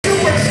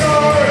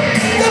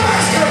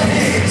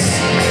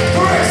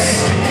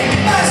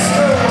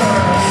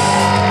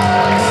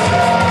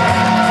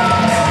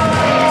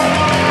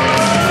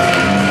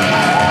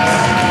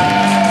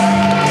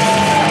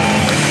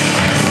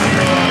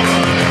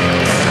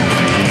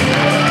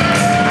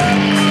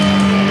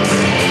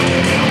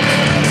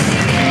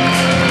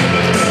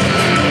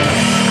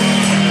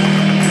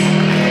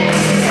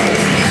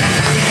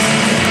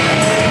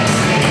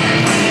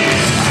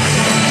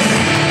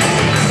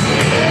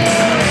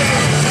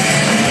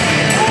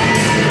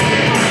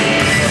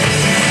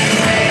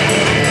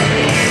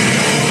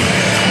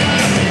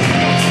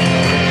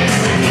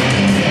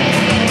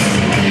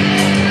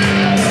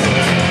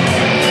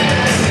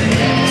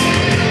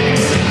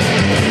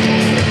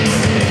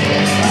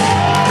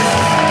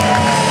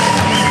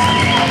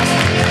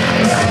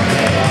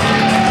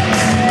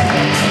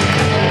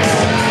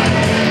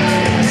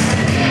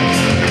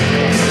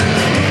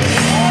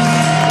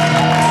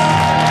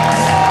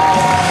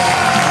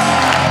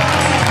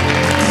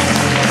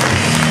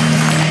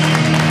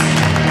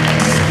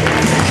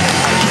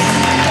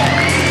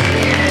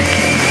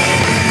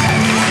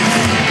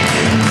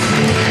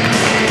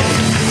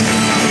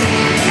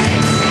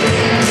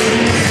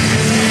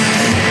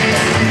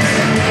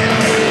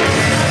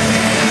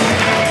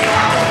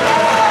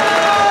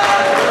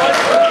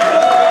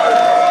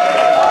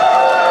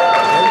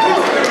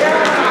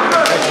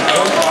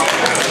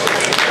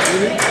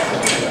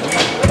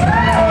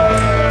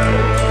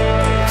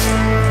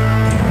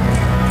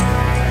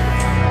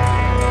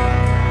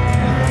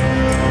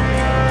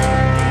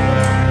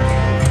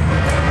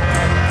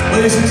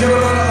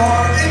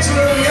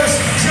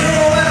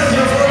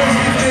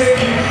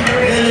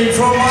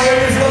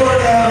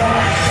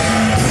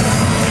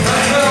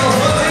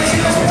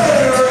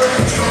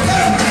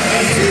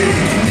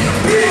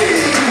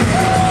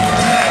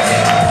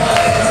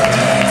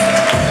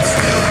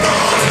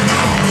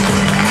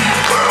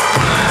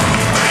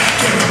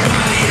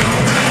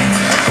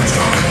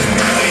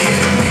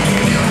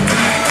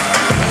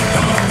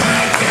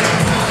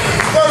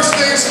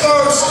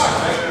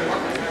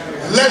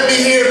Let me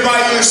hear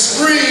by your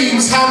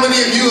screams how many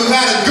of you have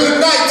had a good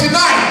night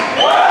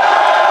tonight.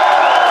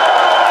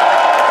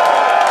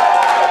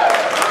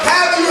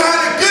 Have you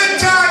had a good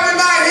time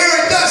tonight here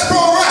at Dutch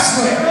Pro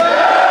Wrestling?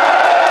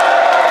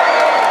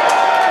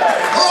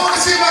 I want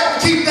to see if I can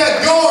keep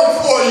that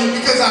going for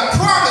you, because I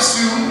promise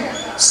you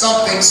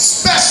something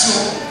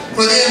special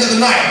for the end of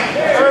the night.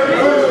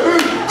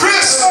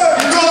 Chris,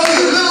 you told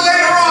me a little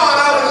later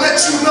on I would let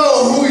you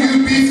know who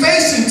you'd be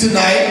facing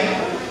tonight,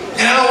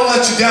 and I don't want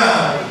to let you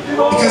down,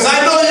 because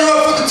I know you're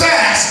up for the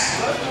task.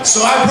 So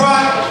I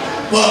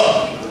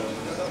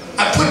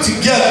put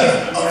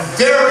together a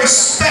very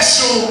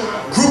special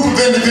group of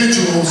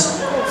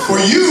individuals for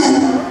you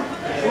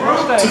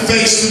to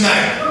face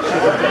tonight.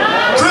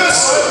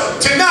 Chris,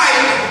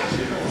 tonight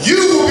you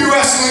will be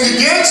wrestling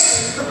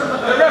against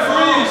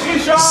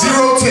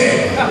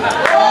 010.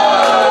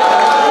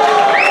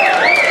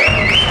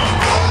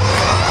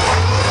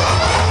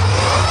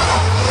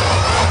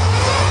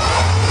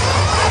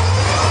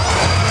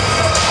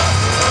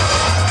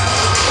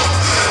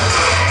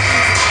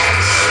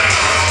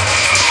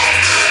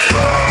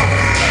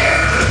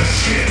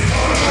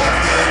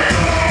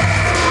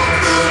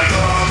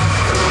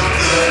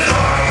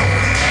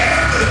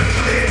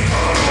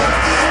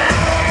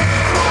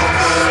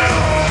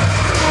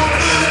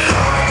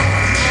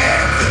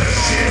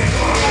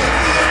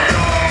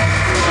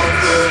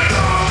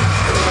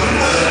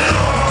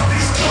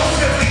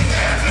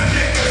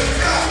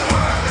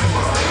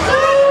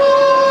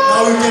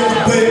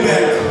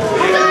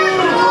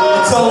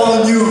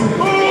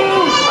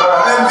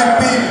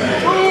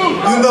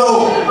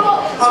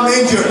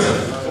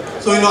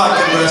 So you know I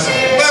can wrestle.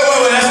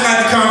 Wait, that's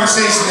not the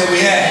conversation that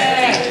we had.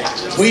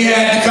 We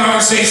had the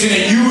conversation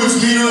that you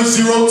as leader of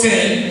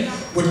 010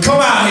 would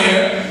come out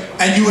here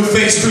and you would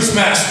face Chris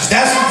Masters.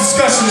 That's the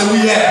discussion that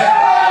we had.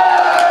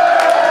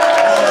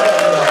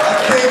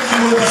 I think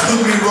you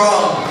understood me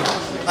wrong.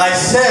 I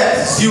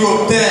said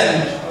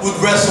 010 would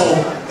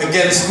wrestle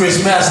against Chris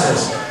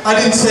Masters. I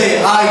didn't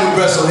say I would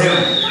wrestle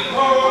him.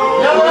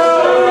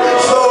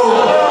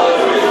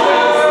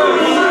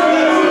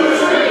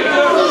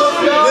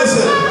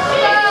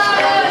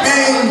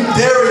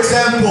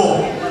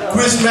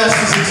 Chris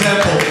Masters'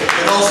 example,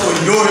 and also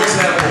your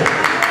example.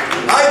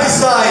 I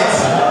decide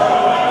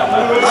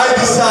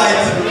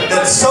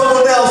that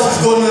someone else is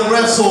going to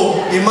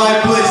wrestle in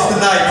my place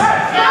tonight.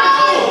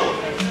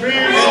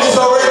 And it's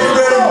already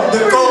wearing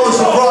the colors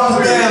of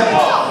Rotterdam.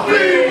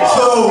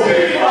 So,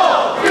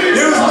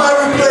 here's my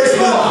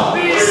replacement,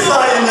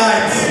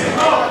 Cyanide.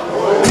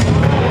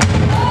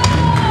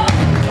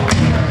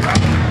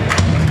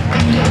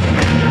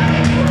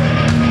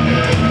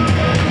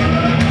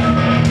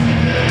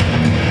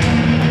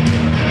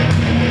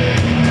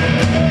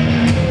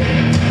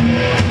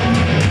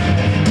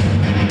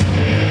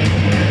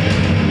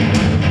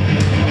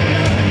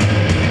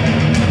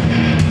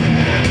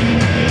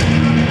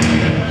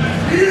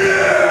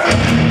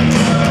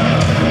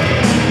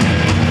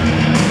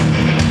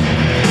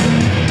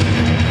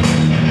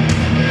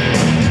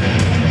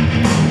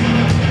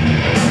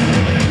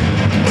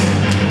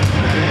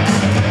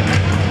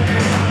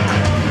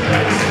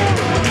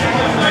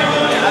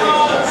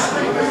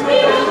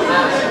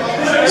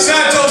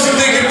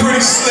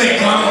 Slick,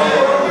 huh?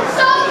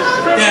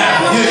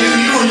 Yeah,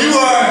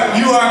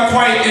 you are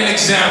quite an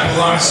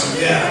example, aren't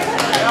you? Yeah.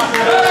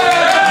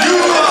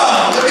 You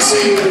let me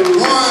see, 1,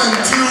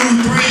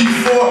 2,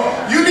 3,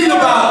 4. You need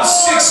about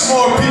 6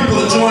 more people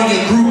to join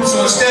your group.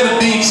 So instead of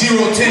being 010,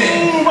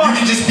 you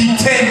can just be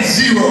 10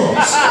 zeros.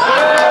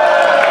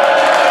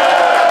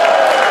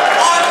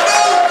 On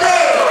no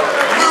day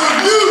will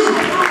you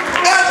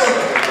ever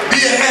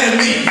be ahead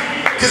of me,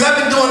 because I've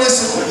been doing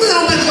this a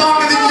little bit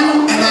longer than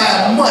you, and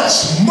I am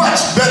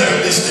much better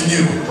at this than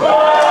you.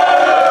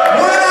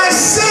 When I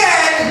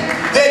said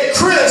that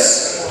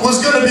Chris was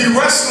going to be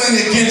wrestling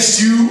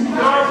against you,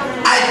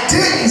 I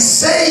didn't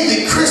say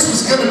that Chris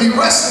was going to be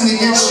wrestling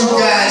against you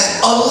guys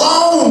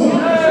alone.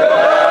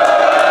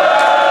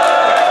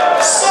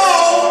 So,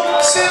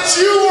 since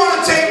you want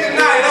to take the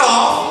night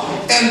off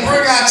and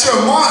bring out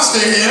your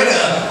monster here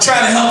to try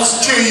to help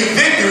secure your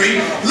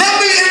victory, let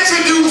me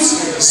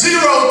introduce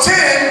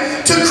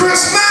 010 to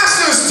Chris Masters.